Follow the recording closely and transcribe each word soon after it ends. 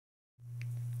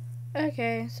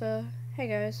Okay, so, hey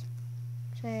guys.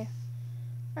 Today,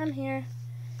 I'm here,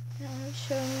 and I'm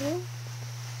showing you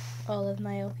all of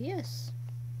my LPS.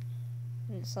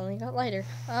 And it suddenly got lighter.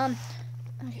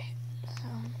 Okay, so,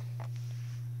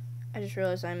 I just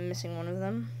realized I'm missing one of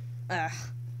them. Ugh.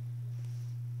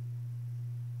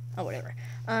 Oh, whatever.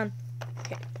 Okay,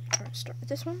 we're gonna start with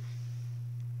this one.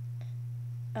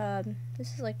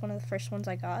 This is like one of the first ones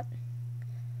I got.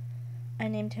 I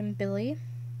named him Billy,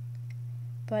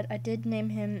 but I did name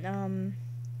him,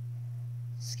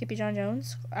 Skippy John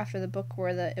Jones after the book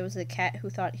where it was the cat who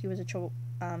thought he was a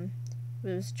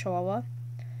Chihuahua.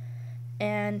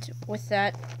 And with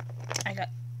that, I got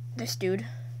this dude,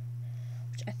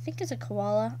 which I think is a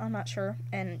koala. I'm not sure.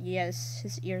 And yes,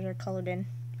 his ears are colored in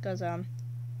because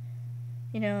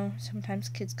you know, sometimes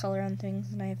kids color on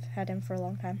things, and I've had him for a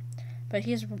long time. But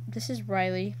this is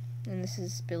Riley, and this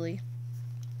is Billy.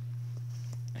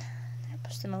 I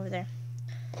pushed them over there.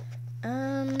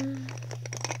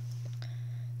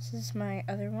 This is my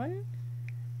other one.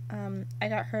 I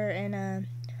got her in a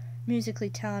musically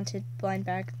talented blind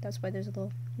bag. That's why there's a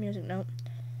little music note.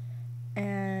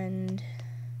 And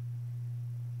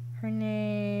her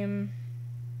name,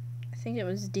 I think it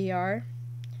was DR.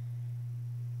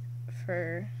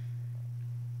 For,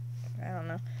 I don't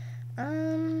know.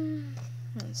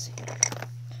 Let's see.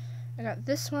 I got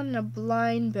this one in a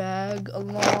blind bag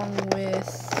along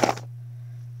with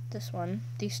this one.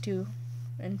 These two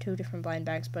in two different blind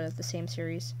bags, but of the same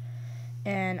series.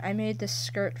 And I made this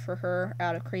skirt for her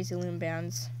out of Crazy Loom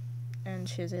bands. And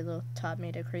she has a little top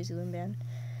made of Crazy Loom band.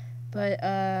 But,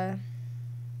 I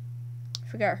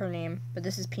forgot her name, but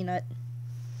this is Peanut.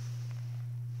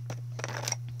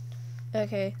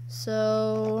 Okay,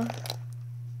 so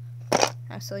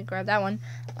accidentally grabbed that one.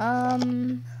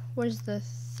 Where's the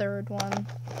third one?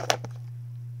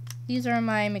 These are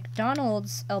my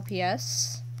McDonald's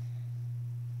LPS.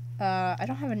 I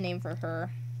don't have a name for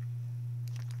her.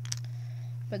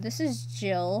 But this is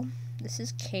Jill, this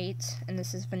is Kate, and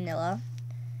this is Vanilla.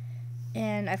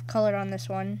 And I've colored on this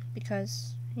one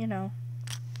because, you know,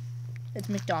 it's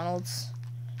McDonald's.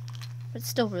 But it's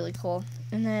still really cool.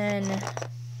 And then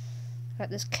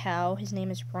got this cow, his name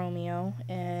is Romeo,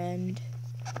 and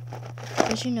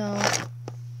as you know,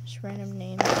 just random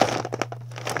names.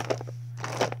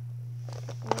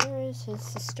 Where is his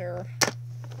sister?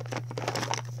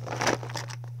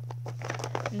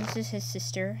 And this is his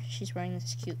sister. She's wearing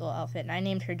this cute little outfit, and I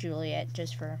named her Juliet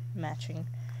just for matching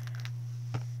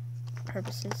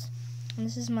purposes. And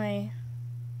this is my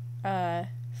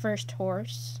first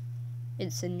horse.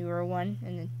 It's a newer one,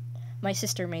 and then my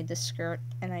sister made this skirt,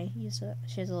 and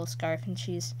she has a little scarf, and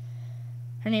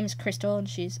her name is Crystal, and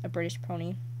she's a British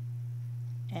pony.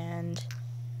 And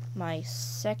my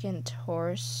second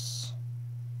horse,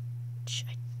 which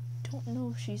I don't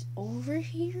know if she's over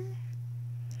here.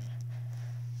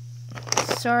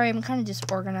 Sorry, I'm kind of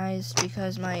disorganized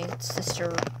because my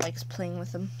sister likes playing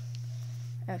with them.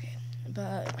 Okay,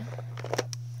 but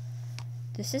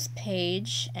this is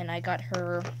Paige, and I got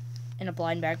her in a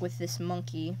blind bag with this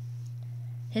monkey.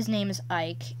 His name is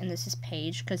Ike, and this is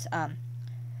Paige, because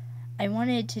I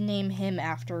wanted to name him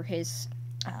after his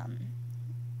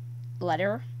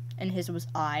letter, and his was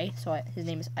I, so his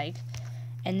name is Ike.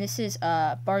 And this is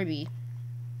Barbie,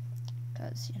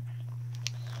 because, you know.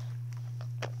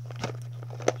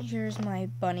 Here's my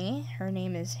bunny. Her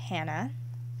name is Hannah,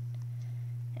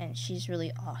 and she's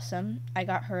really awesome. I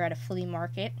got her at a flea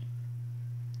market.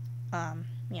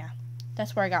 Yeah,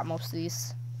 that's where I got most of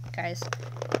these guys.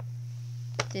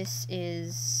 This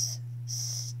is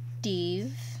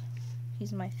Steve.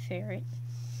 He's my favorite.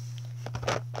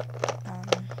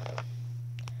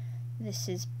 This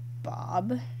is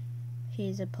Bob.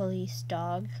 He's a police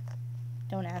dog.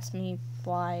 Don't ask me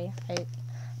why.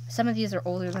 Some of these are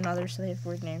older than others, so they have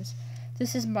weird names.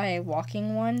 This is my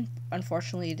walking one.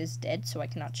 Unfortunately, it is dead, so I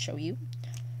cannot show you.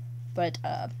 But,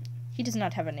 he does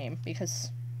not have a name,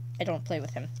 because I don't play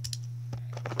with him.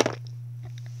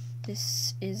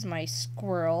 This is my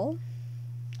squirrel.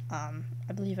 I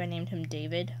believe I named him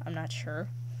David. I'm not sure.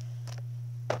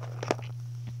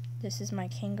 This is my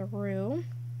kangaroo.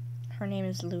 Her name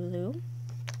is Lulu.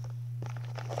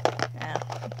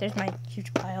 There's my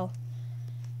huge pile.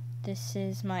 This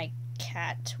is my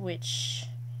cat, which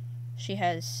she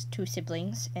has two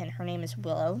siblings, and her name is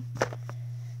Willow.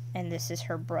 And this is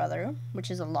her brother, which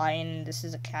is a lion. This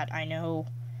is a cat, I know.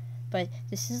 But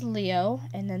this is Leo,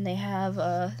 and then they have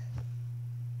a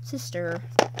sister,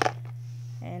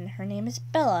 and her name is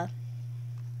Bella.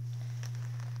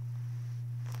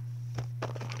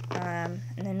 And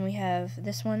then we have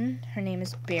this one. Her name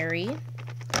is Barry,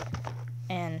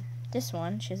 and this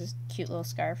one, she has a cute little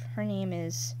scarf. Her name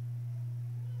is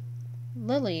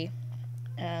Lily,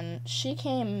 and she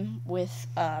came with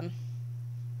a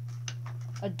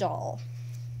doll.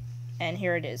 And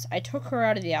here it is. I took her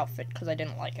out of the outfit because I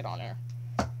didn't like it on her.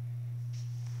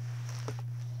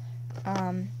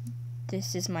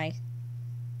 This is my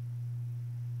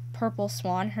purple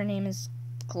swan. Her name is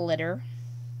Glitter.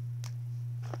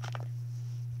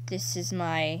 This is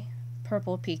my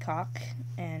purple peacock,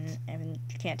 and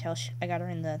you can't tell, I got her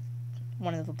in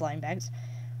one of the blind bags.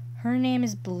 Her name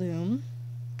is Bloom.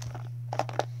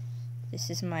 This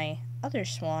is my other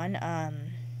swan.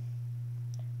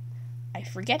 I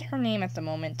forget her name at the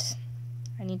moment.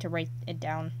 I need to write it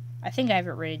down. I think I have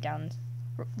it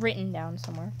written down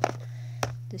somewhere.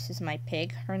 This is my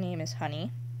pig. Her name is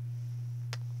Honey.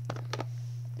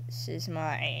 This is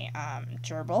my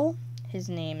gerbil. His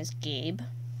name is Gabe.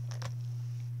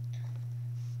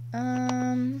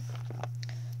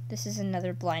 This is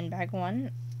another blind bag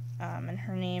one, and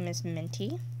her name is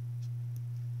Minty.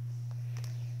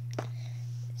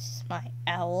 This is my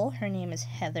owl. Her name is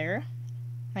Heather.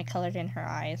 I colored in her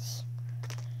eyes.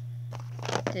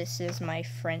 This is my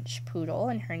French poodle,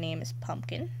 and her name is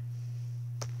Pumpkin.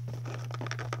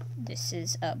 This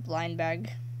is a blind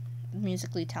bag,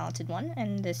 musically talented one,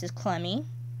 and this is Clemmy.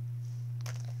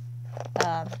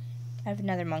 I have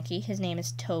another monkey. His name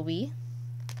is Toby.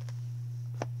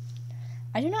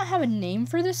 I do not have a name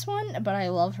for this one, but I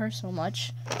love her so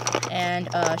much. And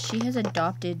she has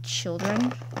adopted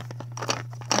children.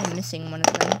 I'm missing one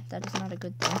of them. That is not a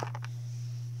good thing.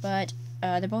 But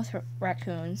they're both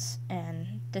raccoons,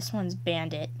 and this one's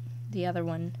Bandit. The other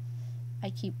one, I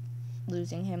keep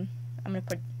losing him. I'm going to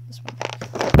put this one back.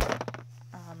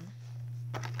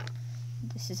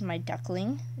 This is my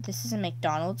duckling. This is a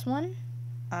McDonald's one.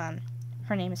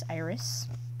 Her name is Iris.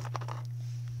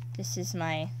 This is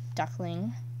my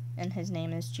duckling, and his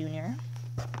name is Junior.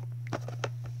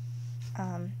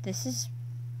 This is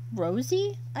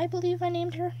Rosie, I believe I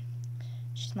named her.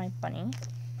 She's my bunny.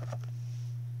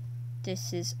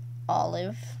 This is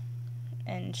Olive,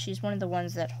 and she's one of the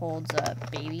ones that holds a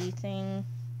baby thing.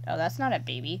 Oh, that's not a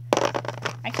baby.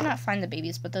 I cannot find the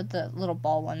babies, but they're the little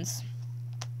ball ones.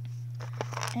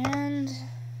 And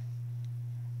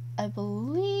I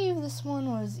believe this one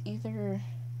was either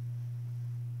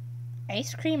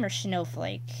ice cream or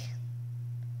snowflake,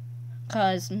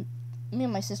 because me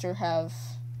and my sister have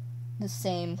the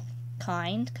same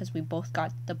kind, because we both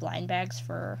got the blind bags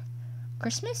for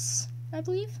Christmas, I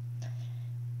believe.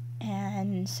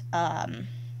 And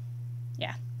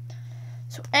yeah,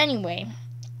 so anyway,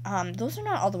 those are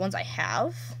not all the ones I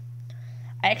have.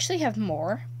 I actually have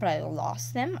more, but I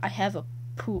lost them. I have a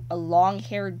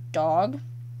long-haired dog.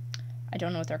 I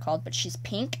don't know what they're called, but she's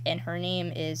pink, and her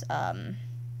name is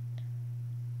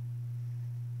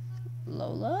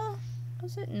Lola?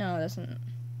 Was it? No, it doesn't.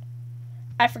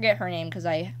 I forget her name because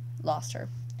I lost her.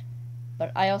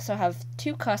 But I also have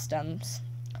 2 customs.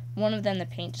 One of them, the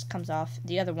paint just comes off.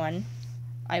 The other one,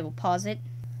 I will pause it.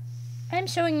 I'm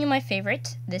showing you my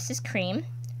favorite. This is Cream.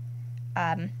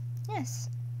 Yes.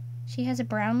 She has a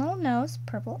brown little nose,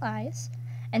 purple eyes.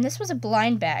 And this was a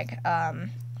blind bag,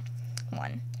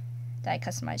 one that I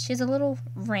customized. She has a little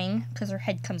ring because her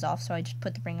head comes off, so I just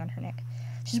put the ring on her neck.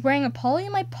 She's wearing a Polly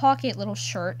in my pocket little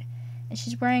shirt, and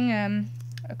she's wearing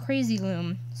a Crazy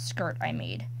Loom skirt I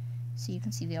made, so you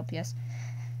can see the LPS.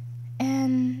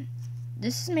 And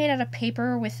this is made out of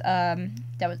paper with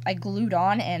I glued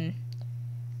on, and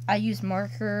I used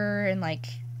marker, and like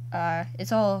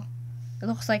it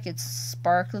looks like it's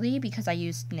sparkly because I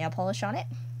used nail polish on it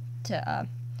to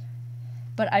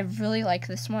but I really like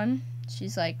this one.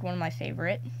 She's like one of my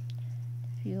favorite.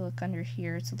 If you look under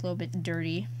here, it's a little bit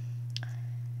dirty.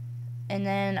 And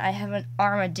then I have an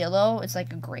armadillo. It's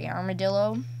like a gray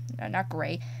armadillo. No, not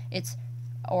gray. It's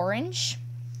orange,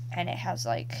 and it has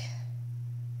like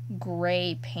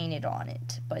gray painted on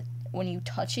it. But when you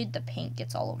touch it, the paint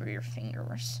gets all over your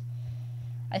fingers.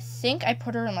 I think I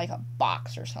put her in like a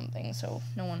box or something so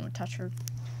no one would touch her.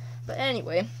 But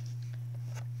anyway.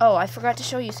 Oh, I forgot to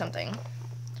show you something.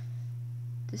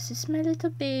 This is my little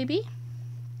baby.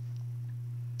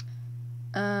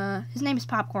 His name is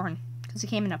Popcorn, because he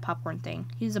came in a popcorn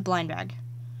thing. He's a blind bag.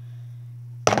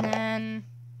 And then,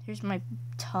 here's my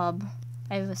tub.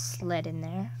 I have a sled in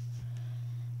there.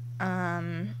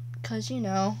 Because, you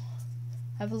know,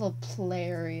 I have a little play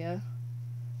area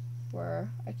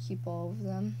where I keep all of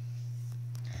them.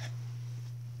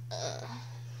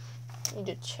 I need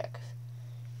to check.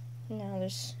 No,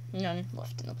 there's none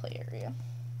left in the play area.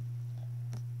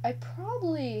 I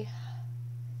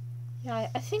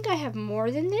think I have more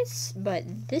than this, but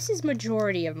this is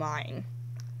majority of mine.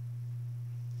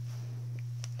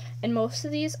 And most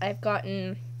of these I've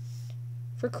gotten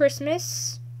for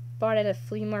Christmas, bought at a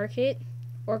flea market,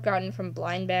 or gotten from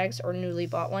blind bags or newly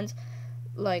bought ones.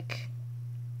 Like,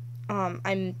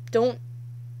 I don't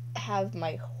have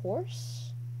my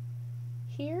horse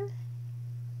here.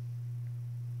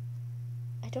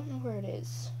 I don't know where it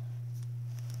is.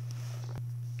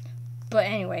 But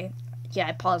anyway, yeah,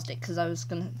 I paused it because I was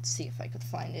gonna see if I could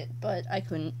find it, but I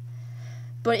couldn't.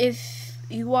 But if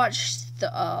you watched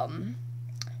the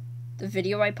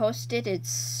video I posted,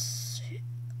 it's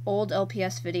old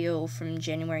LPS video from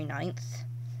January 9th.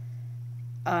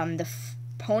 The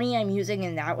pony I'm using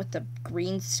in that with the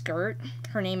green skirt,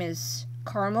 her name is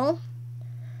Carmel,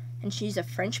 and she's a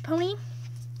French pony,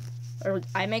 or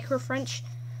I make her French.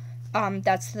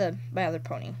 That's my other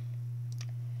pony.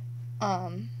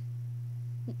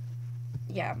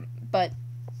 Yeah, but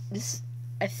this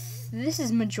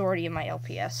is majority of my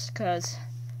LPS, because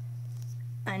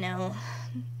I know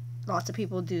lots of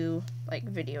people do like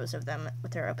videos of them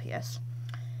with their LPS.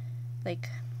 Like,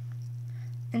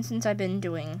 and since I've been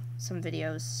doing some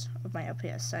videos of my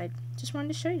LPS, I just wanted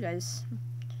to show you guys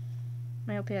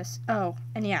my LPS. Oh,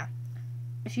 and yeah,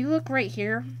 if you look right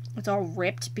here, it's all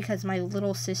ripped because my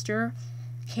little sister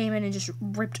came in and just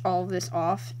ripped all of this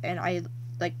off, and I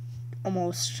like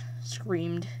almost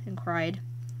screamed and cried.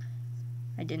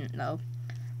 I didn't though.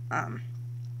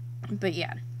 But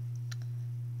yeah,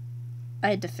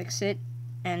 I had to fix it,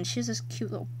 and she has this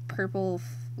cute little purple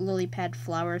lily pad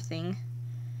flower thing.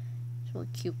 It's really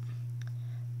cute.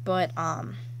 But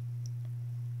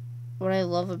what I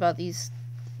love about these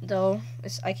though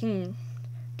is I can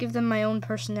give them my own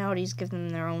personalities, give them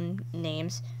their own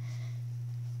names.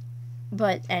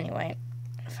 But anyway,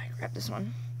 if I grab this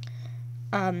one,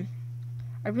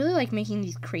 I really like making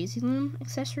these crazy loom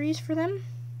accessories for them.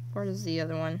 Where is the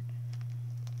other one?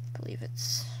 I believe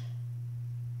it's...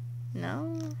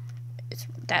 No? It's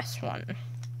this one.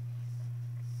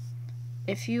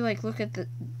 If you like look at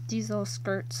these little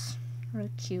skirts, really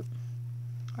cute.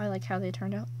 I like how they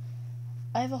turned out.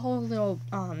 I have a whole little,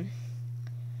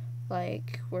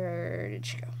 like, where did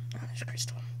she go? Oh, there's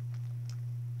Crystal.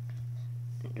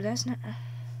 That's not...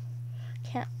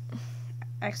 Can't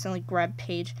accidentally grab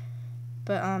Paige.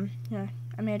 But, yeah,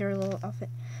 I made her a little outfit.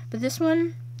 But this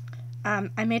one,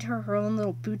 I made her own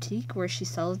little boutique where she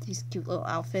sells these cute little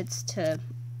outfits to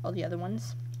all the other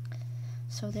ones.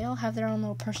 So they all have their own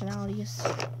little personalities.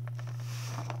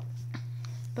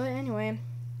 But anyway,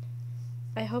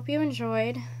 I hope you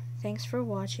enjoyed. Thanks for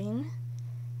watching.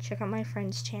 Check out my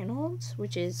friends' channels,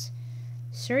 which is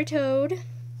Sir Toad,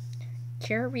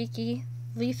 Karariki,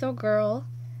 Lethal Girl,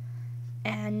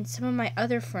 and some of my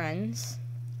other friends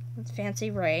with Fancy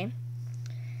Ray.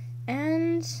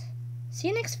 And see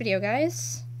you next video,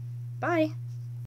 guys. Bye.